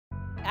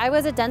I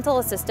was a dental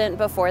assistant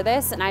before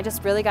this, and I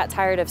just really got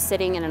tired of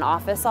sitting in an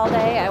office all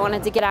day. I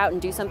wanted to get out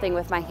and do something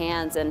with my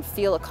hands and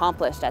feel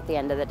accomplished at the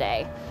end of the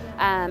day.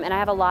 And I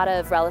have a lot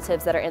of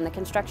relatives that are in the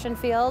construction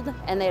field,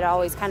 and they'd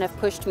always kind of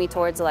pushed me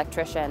towards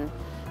electrician.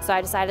 So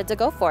I decided to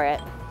go for it.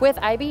 With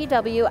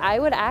IBEW, I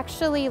would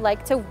actually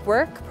like to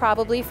work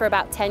probably for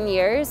about 10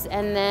 years,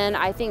 and then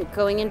I think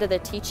going into the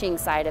teaching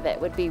side of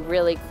it would be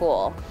really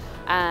cool.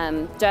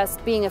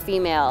 Just being a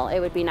female,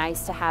 it would be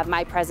nice to have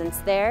my presence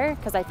there,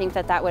 because I think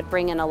that that would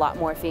bring in a lot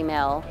more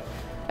female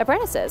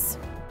apprentices.